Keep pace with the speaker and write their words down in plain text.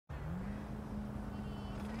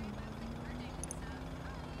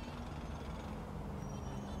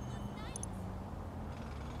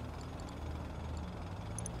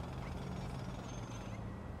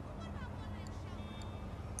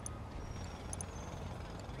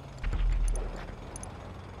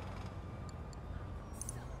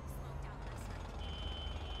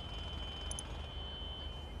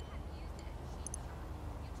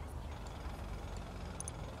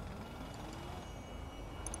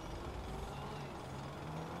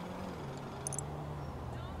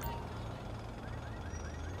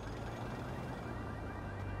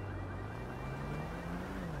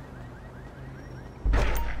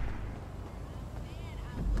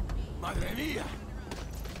mía!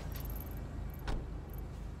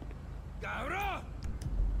 ¡Cabrón!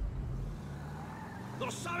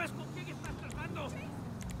 ¿No sabes con quién estás tratando?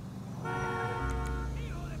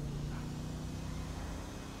 ¡Hijo de puta!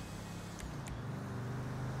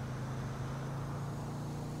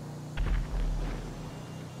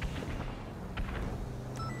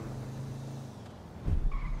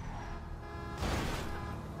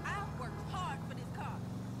 I've worked hard for this car.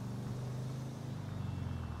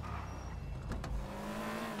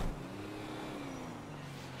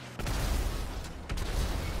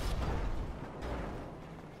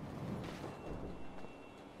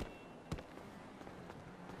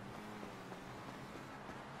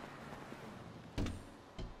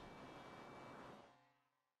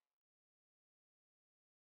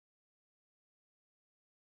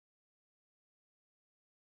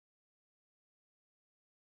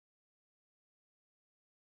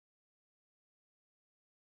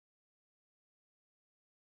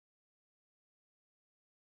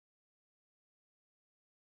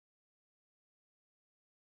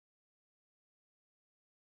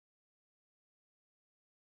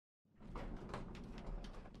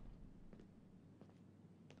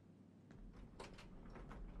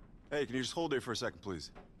 Hey, can you just hold there for a second,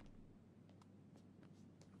 please?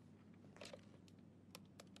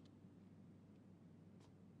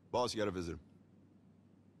 Boss, you gotta visit him.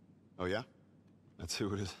 Oh, yeah? That's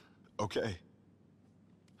who it is. Okay.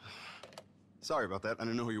 Sorry about that. I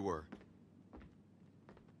didn't know who you were.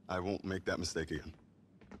 I won't make that mistake again.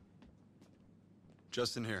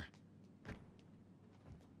 Justin here.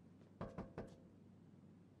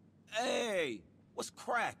 Hey, what's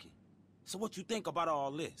cracking? So what you think about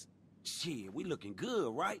all this? Shit, we looking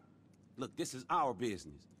good, right? Look, this is our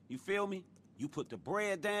business. You feel me? You put the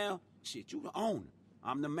bread down, shit, you the owner.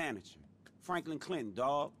 I'm the manager. Franklin Clinton,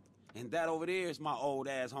 dawg. And that over there is my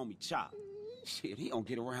old-ass homie Chop. Shit, he don't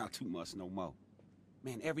get around too much no more.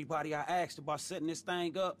 Man, everybody I asked about setting this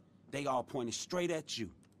thing up, they all pointed straight at you.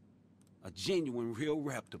 A genuine, real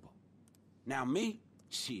reputable. Now me?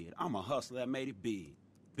 Shit, I'm a hustler that made it big.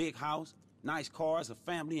 Big house, nice cars, a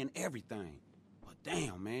family, and everything. But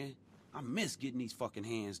damn, man, I miss getting these fucking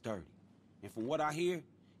hands dirty. And from what I hear,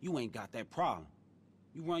 you ain't got that problem.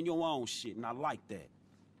 You run your own shit, and I like that.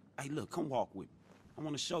 Hey, look, come walk with me. I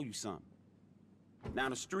want to show you something. Now,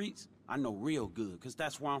 the streets, I know real good, because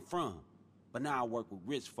that's where I'm from. But now I work with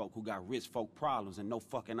rich folk who got rich folk problems and no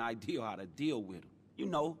fucking idea how to deal with them. You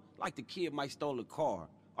know, like the kid might stole a car,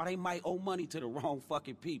 or they might owe money to the wrong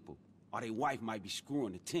fucking people, or their wife might be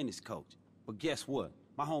screwing the tennis coach. But guess what?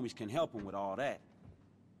 My homies can help them with all that.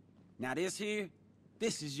 Now this here,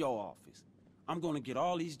 this is your office. I'm gonna get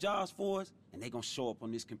all these jobs for us, and they gonna show up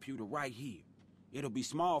on this computer right here. It'll be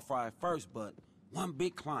small fry at first, but one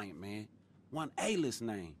big client, man. One A-list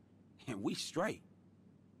name. And we straight.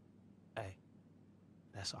 Hey,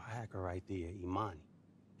 that's our hacker right there, Imani.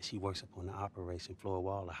 She works up on the operation floor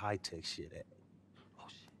where all the high-tech shit at. Oh,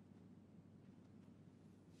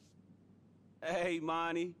 shit. Hey,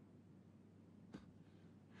 Imani.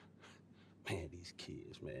 Man, these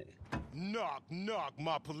kids, man. Knock, knock,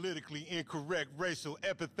 my politically incorrect racial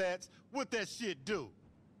epithets. What that shit do?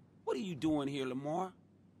 What are you doing here, Lamar?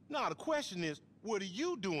 Nah, the question is, what are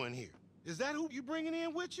you doing here? Is that who you bringing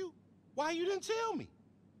in with you? Why you didn't tell me?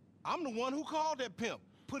 I'm the one who called that pimp,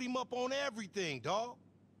 put him up on everything, dawg.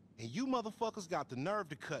 And you motherfuckers got the nerve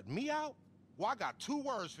to cut me out? Well, I got two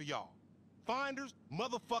words for y'all. Finders,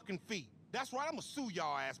 motherfucking feet. That's right, I'ma sue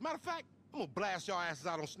y'all ass. Matter of fact, I'm gonna blast y'all asses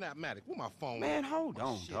out on Snapmatic. Where my phone? Man, hold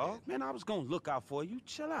on, shit dog. at? Man, I was gonna look out for you.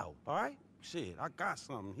 Chill out, all right? Shit, I got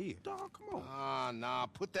something here. Dog, come on. Nah,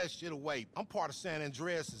 put that shit away. I'm part of San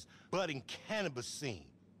Andreas' budding cannabis scene.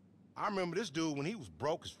 I remember this dude when he was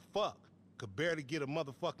broke as fuck. Could barely get a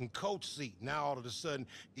motherfucking coach seat. Now all of a sudden,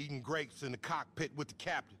 eating grapes in the cockpit with the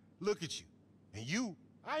captain. Look at you. And you,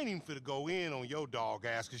 I ain't even finna go in on your dog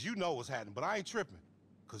ass, cause you know what's happening, but I ain't tripping.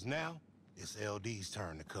 Cause now, it's LD's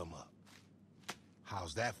turn to come up.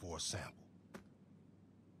 How's that for a sample?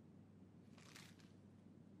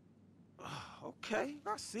 Okay,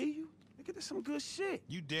 I see you. Nigga, this some good shit.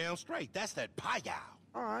 You damn straight. That's that payal.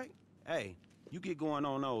 All right. Hey, you get going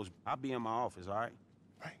on those. I'll be in my office, all right?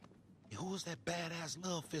 Right. Hey, who was that badass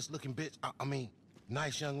love fist looking bitch? I mean,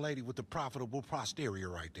 nice young lady with the profitable posterior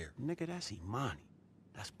right there. Nigga, that's Imani.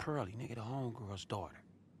 That's Pearly, nigga, the homegirl's daughter.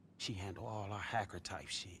 She handle all our hacker type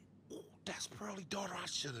shit. Ooh, that's Pearly daughter I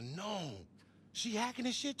should have known. She hacking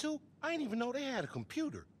this shit too? I didn't even know they had a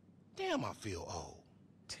computer. Damn, I feel old.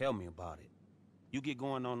 Tell me about it. You get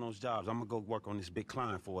going on those jobs. I'm gonna go work on this big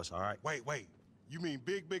client for us, all right? Wait. You mean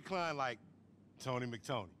big client like Tony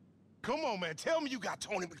McTony? Come on, man. Tell me you got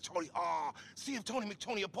Tony McTony. See if Tony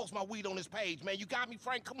McTony will post my weed on his page, man. You got me,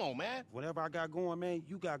 Frank? Come on, man. Whatever I got going, man,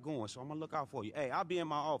 you got going, so I'm gonna look out for you. Hey, I'll be in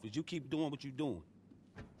my office. You keep doing what you doing.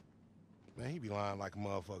 Man, he be lying like a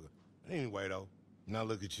motherfucker. Anyway, though, now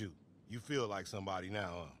look at you. You feel like somebody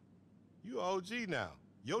now, huh? You a OG now.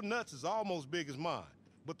 Your nuts is almost big as mine,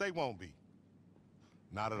 but they won't be.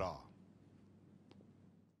 Not at all.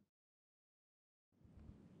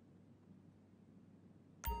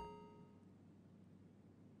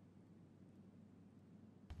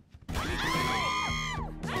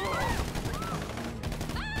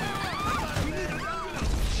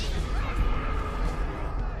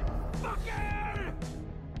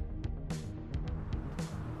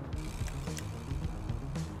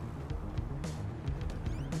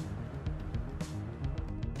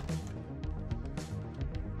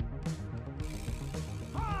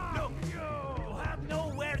 Look, you have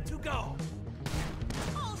nowhere to go.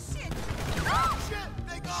 Oh, shit! Shit,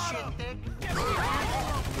 they got him!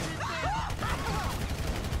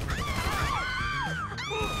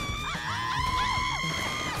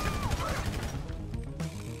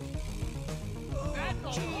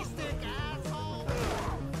 Cheese stick, asshole!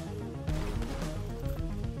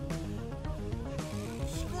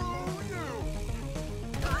 Screw you!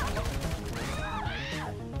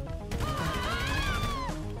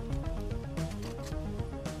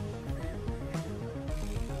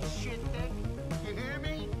 Shit dick. You hear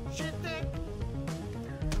me? Shit dick.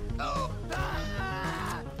 Oh!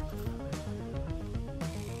 Ah!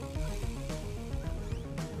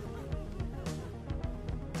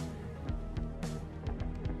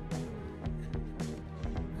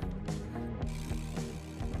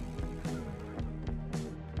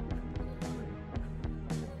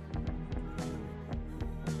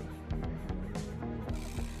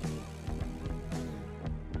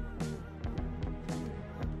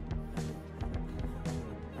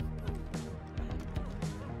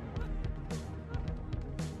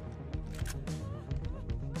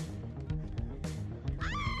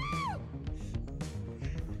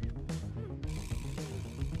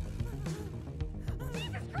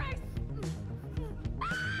 Jesus Christ!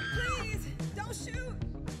 Please, don't shoot!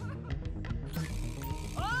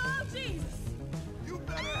 Oh, Jesus! You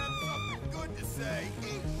better have something good to say.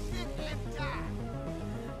 Eat shit and die.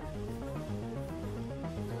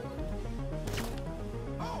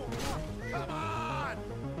 Oh, come on!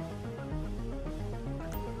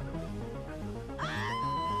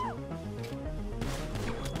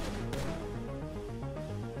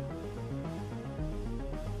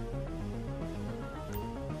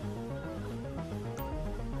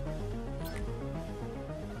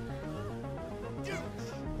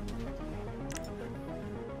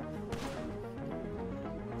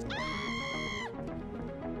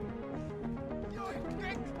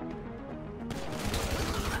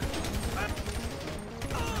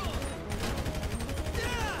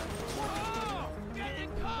 Get in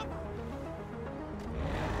cover.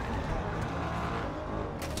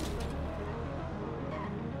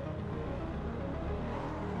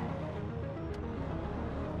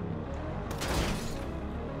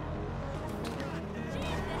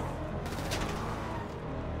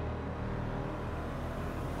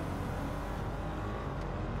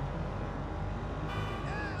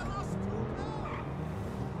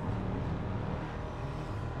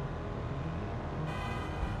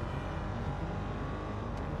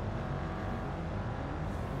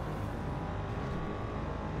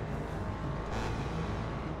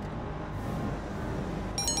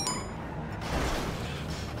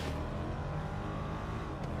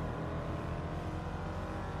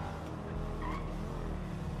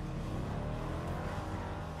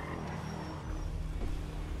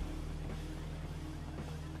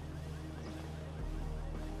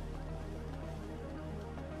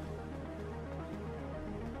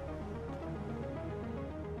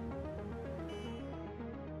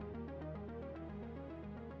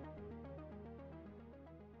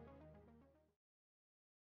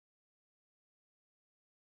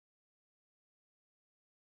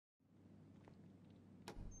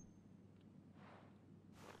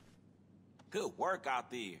 Good work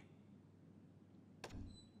out there.